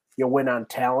you'll win on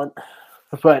talent,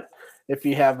 but if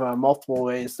you have multiple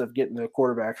ways of getting to the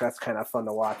quarterback, that's kind of fun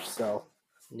to watch. So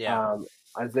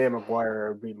Isaiah McGuire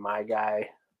would be my guy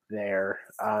there.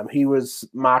 He was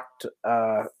mocked,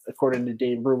 according to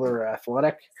Dave Brugler,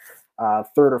 athletic,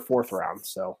 third or fourth round.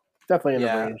 So definitely in the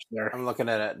range there. I'm looking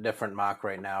at a different mock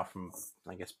right now from,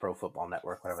 I guess, Pro Football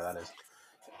Network, whatever that is.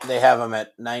 They have him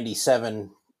at 97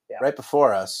 right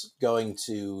before us going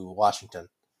to Washington.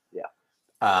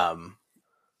 Yeah.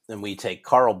 Then we take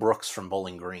Carl Brooks from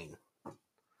Bowling Green.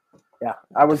 Yeah,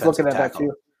 I was looking at that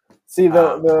too. See,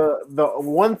 the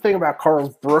one thing about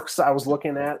Carl Brooks I was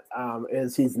looking at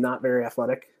is he's not very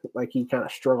athletic. Like, he kind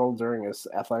of struggled during his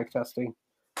athletic testing.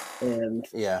 And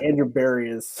Andrew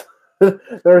Berry is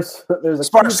there's a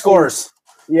Spark scores.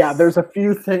 There's a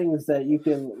few things that you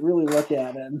can really look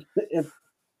at, and if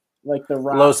like the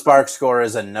low spark score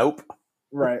is a nope.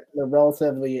 Right, the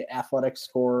relatively athletic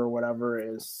score or whatever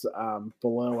is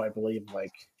below, I believe,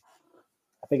 like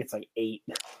I think it's like 8.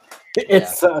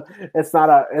 It's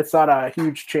not a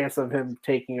huge chance of him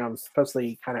taking him,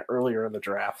 especially kind of earlier in the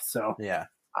draft. So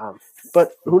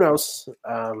but who knows?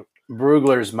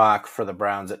 Brugler's mock for the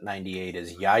Browns at 98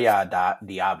 is Yaya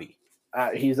Diaby.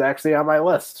 He's actually on my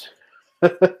list.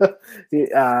 A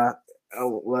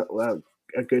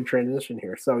good transition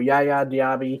here. So Yaya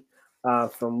Diaby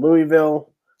from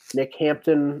Louisville, Nick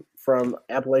Hampton from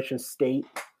Appalachian State,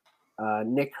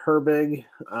 Nick Herbig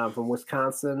from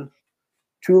Wisconsin,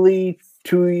 Thule.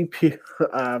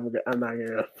 I'm not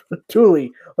gonna Thule.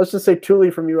 Let's just say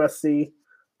Thule from USC.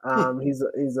 He's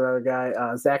a guy.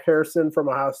 Zach Harrison from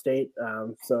Ohio State.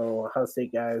 So Ohio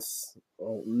State guys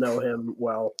will know him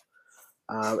well.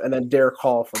 And then Derek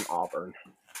Hall from Auburn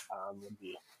would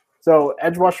be. So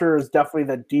edge rusher is definitely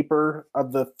the deeper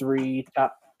of the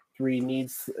top three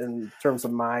needs in terms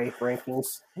of my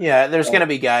rankings. Yeah, there's going to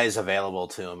be guys available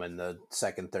to him in the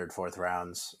second, third, fourth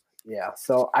rounds. Yeah,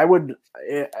 so I would.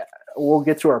 We'll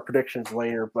get to our predictions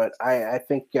later, but I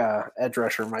think edge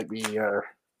rusher might be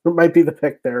the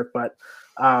pick there. But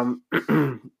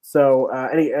so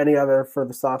any other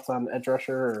further thoughts on edge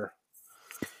rusher? Or?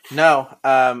 No,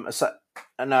 no,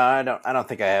 I don't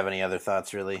think I have any other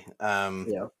thoughts really.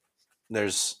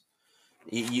 There's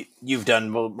you've done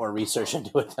more research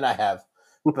into it than I have,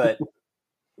 but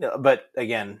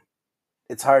again,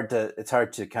 it's hard to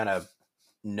kind of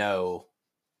know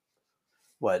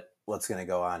what's going to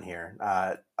go on here.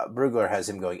 Brugler has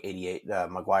him going 88,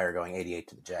 McGuire going 88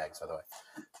 to the Jags, by the way.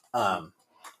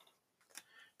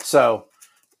 So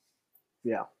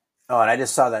yeah. Oh, and I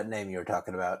just saw that name you were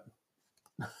talking about.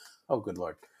 Oh, good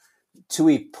Lord.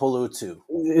 Tui Polotu.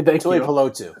 Tui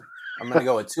Polotu. I'm going to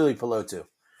go with Tui Polotu.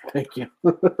 Thank you.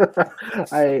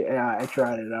 I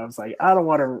tried it. I was like, I don't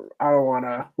want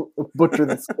to butcher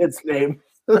this kid's name,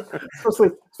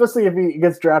 especially if he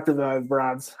gets drafted by the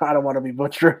Browns. I don't want to be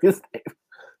butchering his name.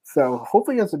 So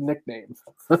hopefully he has a nickname.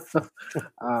 But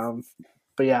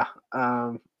yeah.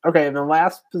 Okay. And the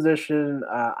last position,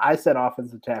 I said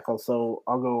offensive tackle, so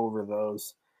I'll go over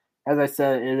those. As I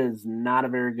said, it is not a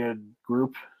very good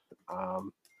group.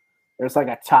 There's like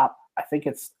I think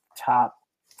it's top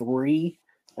 3.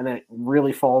 And then it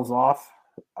really falls off.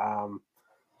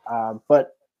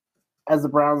 But as the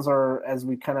Browns are, as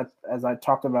I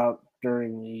talked about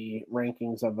during the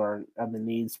rankings of the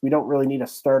needs, we don't really need a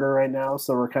starter right now.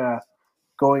 So we're kind of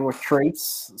going with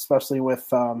traits, especially with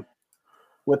the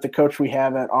coach we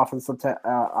have at offensive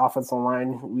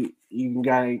line. You can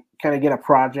kind of get a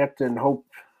project and hope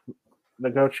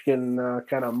the coach can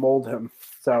kind of mold him.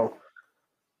 So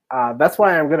that's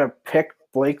why I'm going to pick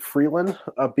Blake Freeland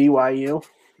of BYU.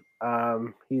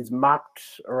 He's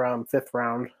mocked around 5th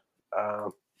round,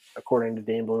 according to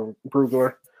Dane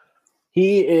Brugler.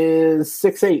 He is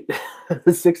 6'8",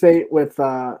 6'8" with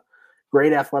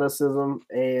great athleticism,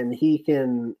 and he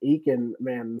can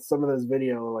man, some of this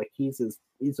video, like he's just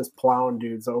plowing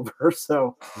dudes over.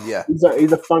 So yeah, he's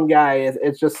a fun guy.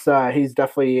 It's just he's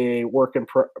definitely a work in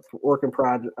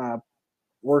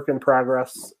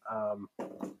progress.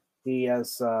 He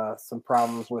has some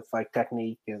problems with like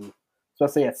technique, and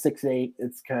especially at 6'8",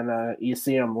 it's kind of, you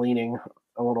see him leaning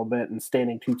a little bit and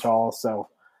standing too tall. So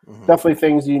definitely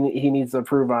things he needs to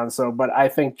improve on. So, but I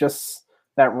think just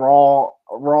that raw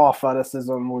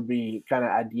athleticism would be kind of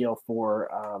ideal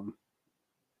for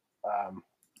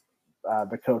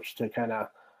the coach to kind of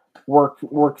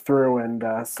work through and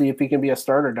see if he can be a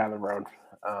starter down the road.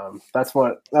 That's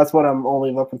what I'm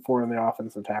only looking for in the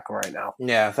offensive tackle right now.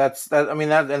 Yeah, that's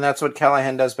what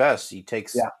Callahan does best. He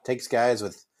takes guys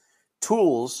with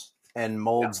tools and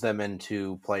molds them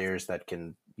into players that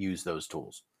can use those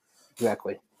tools.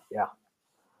 Exactly. Yeah.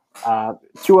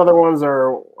 2 other ones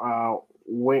are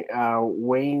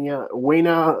Wayna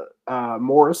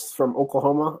Morris from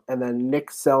Oklahoma, and then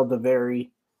Nick Saldiveri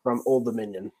from Old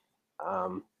Dominion.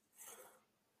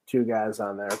 two guys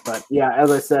on there. But yeah,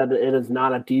 as I said, it is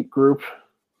not a deep group.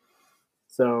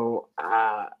 So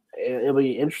it'll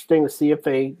be interesting to see if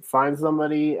they find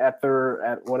somebody at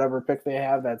whatever pick they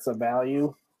have that's a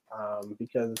value,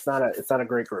 because it's not a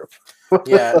great group.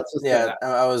 Yeah, yeah.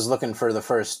 I was looking for the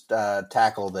first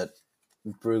tackle that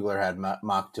Brugler had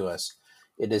mocked to us.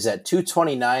 It is at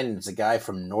 229, and it's a guy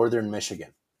from Northern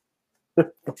Michigan.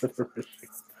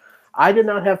 I did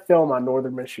not have film on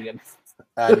Northern Michigan.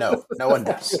 No one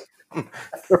does.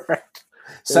 Right.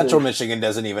 Central Michigan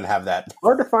doesn't even have that.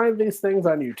 Hard to find these things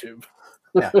on YouTube.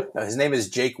 Yeah, his name is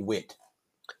Jake Witt.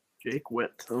 Jake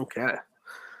Witt. Okay.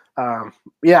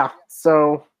 Yeah.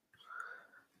 So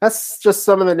that's just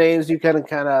some of the names you can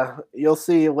you'll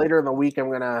see later in the week.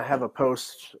 I'm gonna have a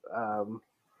post,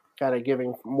 kind of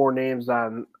giving more names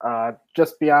on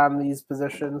just beyond these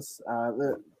positions,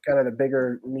 the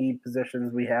bigger need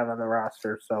positions we have on the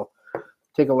roster. So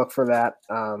take a look for that.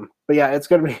 But yeah, it's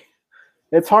gonna be.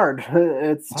 It's hard.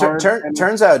 It's hard.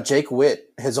 Turns out Jake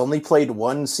Witt has only played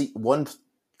one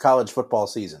college football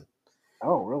season.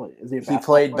 Oh, really? Is he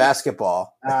played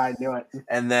basketball. I knew it.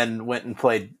 And then went and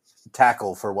played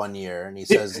tackle for 1 year. And he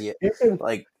says,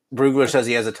 Brugler says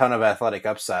he has a ton of athletic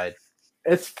upside.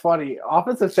 It's funny.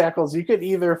 Offensive tackles, you could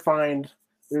either find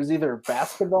there's either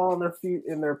basketball in their feet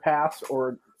in their past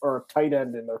or a tight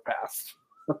end in their past.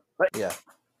 Yeah.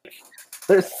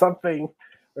 There's some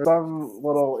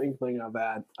little inkling of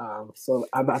that. So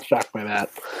I'm not shocked by that.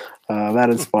 That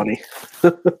is funny.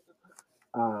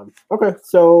 Okay,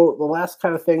 so the last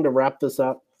kind of thing to wrap this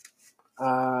up,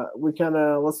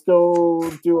 let's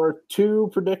go do our two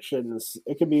predictions.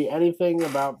 It could be anything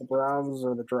about the Browns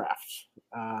or the draft.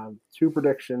 Two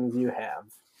predictions you have.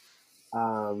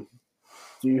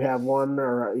 Do you have one,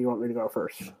 or you want me to go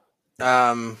first?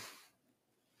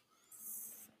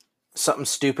 Something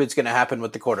stupid's going to happen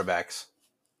with the quarterbacks.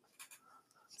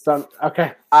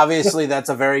 Okay. Obviously, that's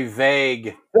a very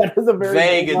vague. That is a very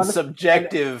vague and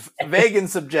subjective. Vague and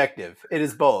subjective. It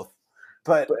is both,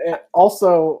 but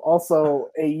also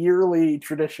a yearly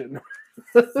tradition.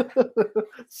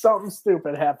 Something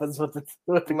stupid happens with the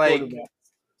quarterback.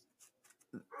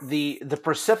 The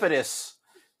precipitous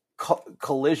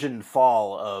collision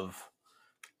fall of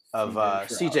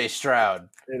CJ Stroud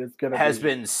has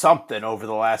been something over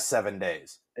the last 7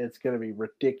 days. It's going to be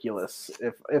ridiculous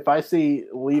if I see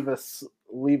Levis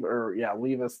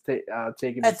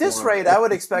taking. At this rate, I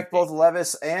would expect both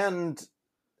Levis and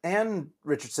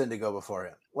Richardson to go before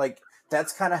him. Like,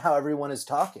 that's kind of how everyone is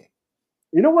talking.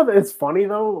 You know what? It's funny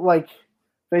though. Like,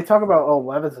 they talk about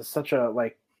Levis is such a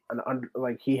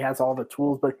he has all the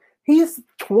tools, but he's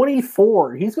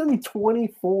 24. He's going to be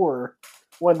 24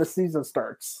 when the season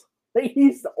starts.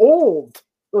 He's old.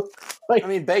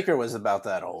 Baker was about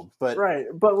that old, but right,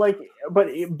 but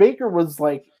Baker was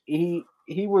he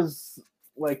was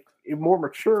more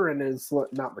mature in his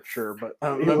not mature, but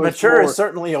mature is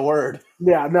certainly a word.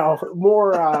 Yeah, no,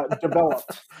 more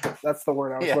developed. That's the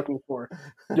word I was looking for.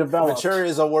 Developed. Mature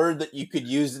is a word that you could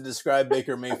use to describe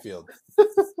Baker Mayfield.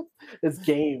 It's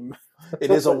game. It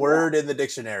is a word in the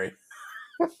dictionary.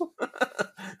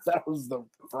 That was the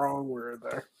wrong word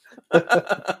there.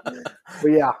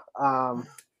 But yeah,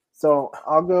 so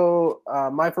I'll go.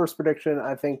 My first prediction: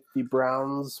 I think the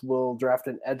Browns will draft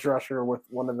an edge rusher with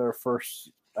one of their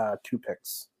first two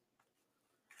picks.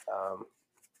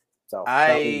 So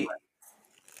I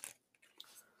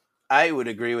would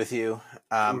agree with you.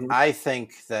 I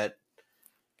think that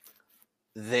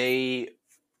they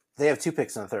have two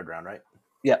picks in the third round, right?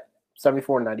 Yeah,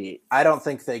 74 and 98. I don't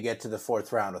think they get to the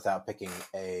fourth round without picking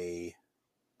I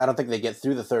don't think they get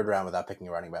through the third round without picking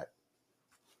a running back.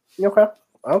 Okay.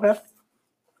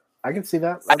 I can see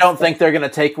that. I don't think they're going to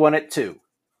take one at 2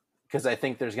 because I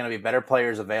think there's going to be better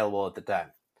players available at the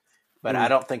time. But I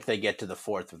don't think they get to the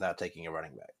fourth without taking a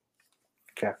running back.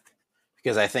 Okay.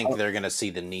 Because I think they're going to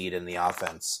see the need in the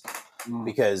offense.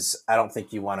 Because I don't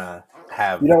think you want to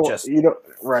have You don't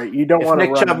want to.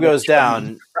 Nick Chubb goes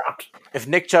down. If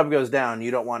Nick Chubb goes down, you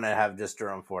don't want to have just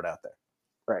Jerome Ford out there.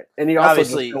 Right, and you also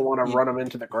don't want to run him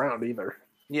into the ground either.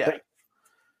 Yeah.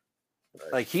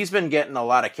 Like, he's been getting a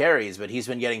lot of carries, but he's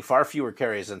been getting far fewer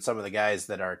carries than some of the guys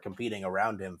that are competing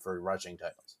around him for rushing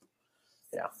titles.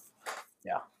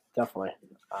 Yeah, definitely.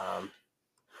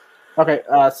 Okay,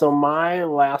 so my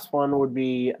last one would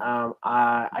be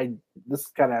this is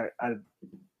kind of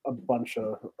a bunch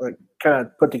of kind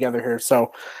of put together here.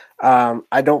 So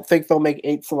I don't think they'll make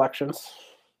 8 selections.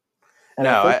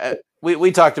 And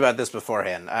we talked about this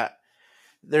beforehand.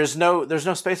 There's no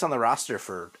space on the roster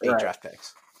for 8 draft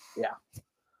picks. Yeah,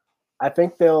 I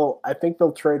think they'll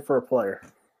trade for a player,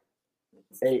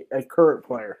 a current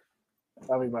player.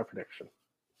 That'll be my prediction.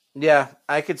 Yeah,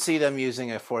 I could see them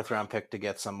using a 4th-round pick to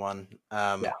get someone.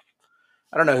 Yeah.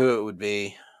 I don't know who it would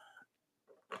be.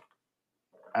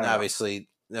 Obviously,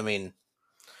 I mean,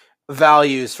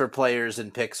 values for players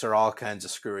and picks are all kinds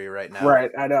of screwy right now.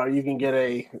 right. I know you can get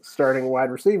a starting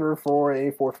wide receiver for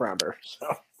a 4th rounder.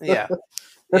 So Yeah,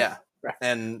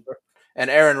 and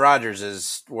Aaron Rodgers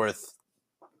is worth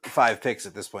 5 picks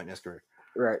at this point in his career,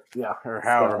 right. Yeah, or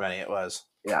however many it was.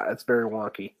 Yeah, it's very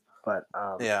wonky, but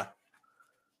yeah.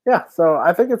 So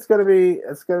I think it's gonna be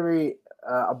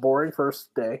a boring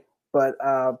first day, but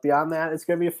beyond that, it's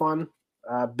gonna be a fun,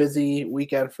 busy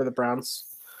weekend for the Browns.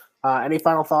 Any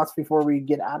final thoughts before we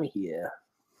get out of here?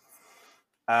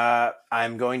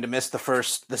 I'm going to miss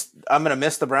I'm going to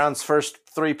miss the Browns' first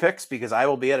 3 picks because I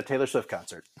will be at a Taylor Swift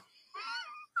concert.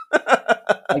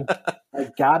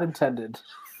 God intended.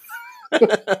 I'm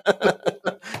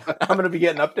going to be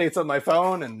getting updates on my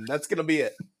phone, and that's going to be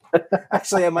it.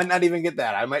 Actually, I might not even get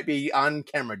that. I might be on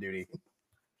camera duty.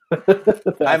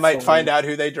 I might find out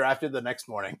who they drafted the next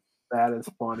morning. That is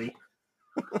funny.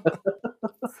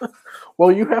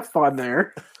 Well, you have fun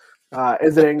there.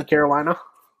 Is it in Carolina?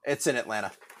 It's in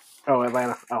Atlanta. Oh,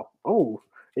 Atlanta. Oh.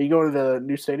 Are you going to the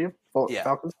new stadium? Yeah.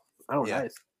 Falcons? Oh, yeah.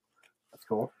 Nice. That's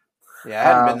cool. Yeah, I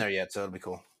haven't been there yet, so it'll be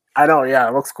cool. I know. Yeah,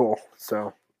 it looks cool.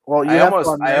 So, well,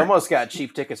 I almost got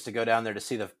cheap tickets to go down there to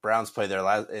see the Browns play there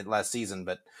last season,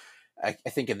 but I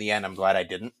think in the end, I'm glad I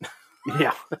didn't.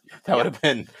 Yeah. That would have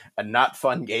been a not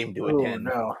fun game to attend.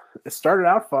 No. It started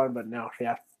out fun, but no.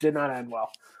 Yeah. Did not end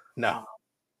well. No.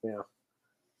 Yeah.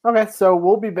 Okay, so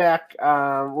we'll be back. We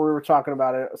were talking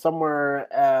about it somewhere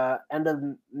end of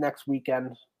next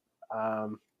weekend.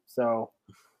 So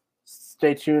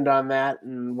stay tuned on that,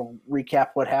 and we'll recap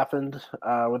what happened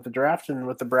with the draft and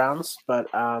with the Browns. But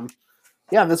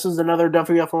yeah, this is another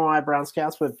WFNY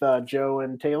BrownsCast with Joe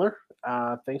and Taylor.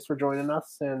 Thanks for joining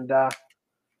us, and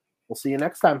we'll see you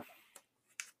next time.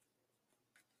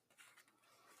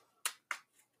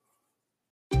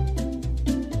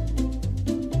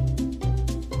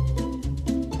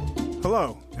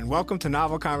 Hello, and welcome to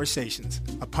Novel Conversations,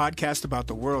 a podcast about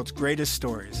the world's greatest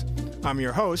stories. I'm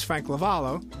your host, Frank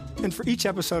Lavallo, and for each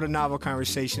episode of Novel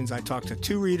Conversations, I talk to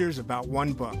 2 readers about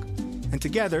one book. And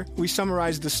together, we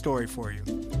summarize the story for you.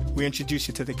 We introduce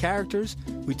you to the characters,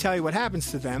 we tell you what happens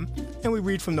to them, and we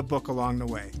read from the book along the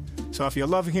way. So if you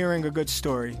love hearing a good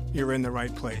story, you're in the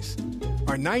right place.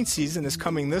 Our 9th season is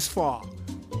coming this fall.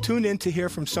 Tune in to hear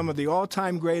from some of the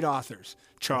all-time great authors,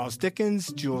 Charles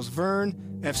Dickens, Jules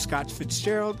Verne, F. Scott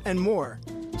Fitzgerald, and more.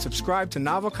 Subscribe to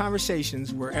Novel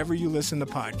Conversations wherever you listen to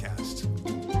podcasts.